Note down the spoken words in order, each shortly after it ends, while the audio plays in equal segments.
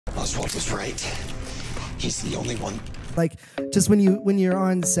Oswald was right. He's the only one. Like, just when you're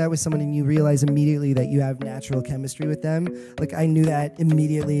on set with someone and you realize immediately that you have natural chemistry with them. Like, I knew that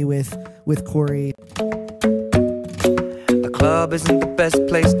immediately with Corey. The club isn't the best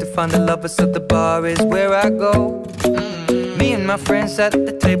place to find a lover, so the bar is where I go. Me and my friends sat at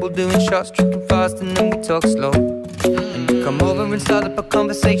the table doing shots, tripping fast, and then we talk slow. And you come over and start up a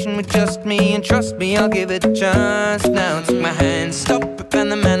conversation with just me, and trust me, I'll give it a chance. Now take my hand, stop it, and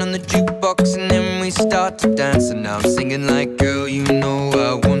the man on the jukebox, and then we start to dance. And now I'm singing like, girl, you know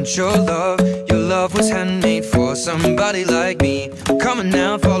I want your love. Your love was handmade for somebody like me. Come on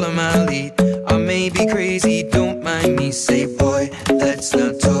now, follow my lead. I may be crazy, don't mind me. Say, boy, let's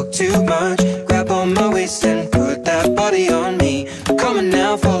not talk too much. Grab on my waist and put that body on me. Come on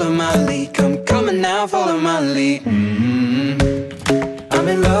now, follow my lead. Come on now, follow my lead. I'm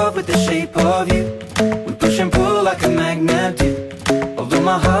in love with the shape of you. We push and pull like a magnet do. Although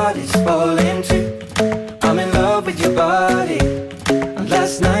my heart is falling too. I'm in love with your body. And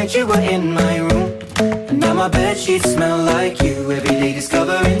last night you were in my room, and now my bedsheets smell like you. Every day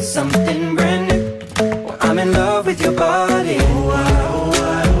discovering something brand new. Well, I'm in love with your body.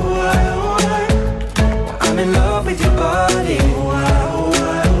 I'm in love with your body.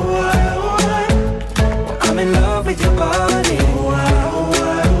 I'm in love with your body.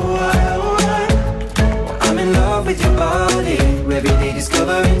 I'm in love with your body. Every day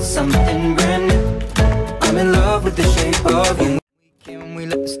discovering something brand new. I'm in love with the shape of you. When we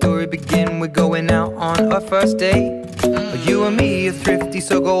let the story begin, we're going out on our first date. You and me are thrifty,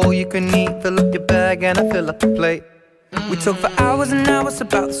 so go all you can eat. Fill up your bag and I fill up the plate. We talk for hours and hours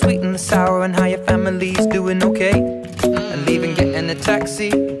about the sweet and the sour, and how your family's doing okay. And leaving, getting a taxi,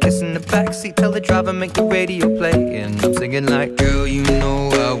 kissing the backseat, tell the driver make the radio play. And I'm singing like, girl, you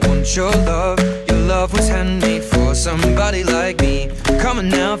know I want your love. Your love was handmade for somebody like me. Come on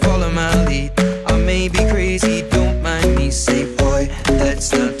now, follow my lead. I may be crazy, don't mind me. Say, boy,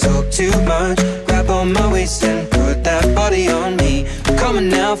 let's not talk too much. Grab on my waist and put that body on me. Come on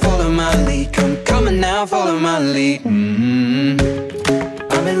now, follow my lead. Come on now, follow my lead. I'm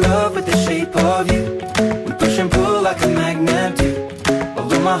in love with the shape of you. We push and pull like a magnet do.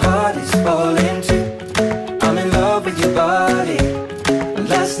 Although my heart is falling too. I'm in love with your body. And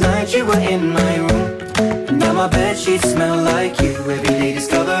last night you were in my room, and now my bedsheets smell like you. Every day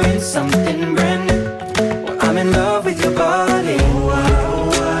discovering something brand new. Well, I'm in love with your body.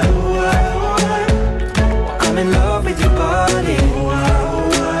 I'm in love with your body.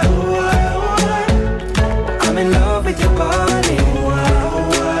 I'm in love with your body.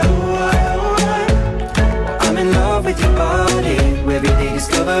 I'm in love with your body. Every day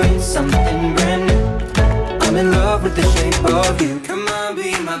discovering something brand new. I'm in love with the shape of you. Come on,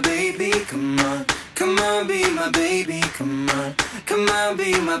 be my baby, come on. Come on, be my baby, come on. Come on,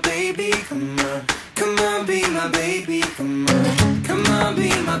 be my baby, come on. Come on, be my baby, come on. Come on, be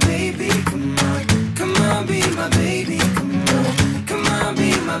my baby, come on. Come on, be my baby, come on. Come on,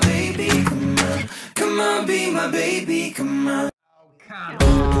 be my baby, come on. Come on, be my baby, come on.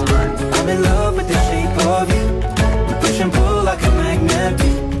 I'm in love with the shape of you. We push and pull like a magnet do.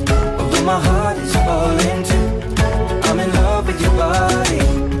 Although my heart is falling too. I'm in love with your body.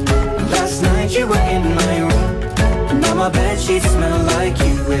 Last night you were in my room, and now my bedsheets smell like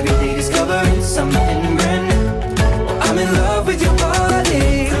you. Every day discovering something brand new. I'm in love with your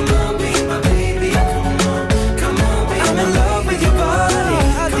body. Come on, be my baby, come on. Come on, be I'm in love with your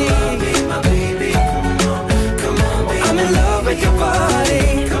body. Come on, be my baby, come on. Come on, be I'm in love with your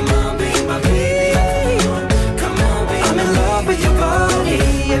body. Come on, be my baby, come on. Come on, be I'm in love with your body.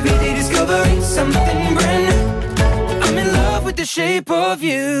 Every day discovering something brand new. I'm in love with the shape of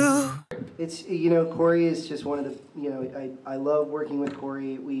you. It's, you know, Corey is just one of the, you know, I love working with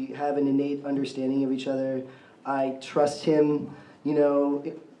Corey. We have an innate understanding of each other. I trust him, you know,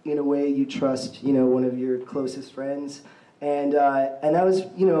 in a way you trust, you know, one of your closest friends. And that was,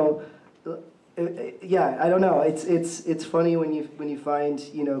 you know, yeah, I don't know. It's funny when you find,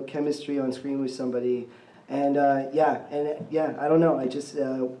 you know, chemistry on screen with somebody. And yeah, I don't know. I just,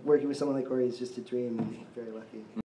 working with someone like Corey is just a dream, and very lucky.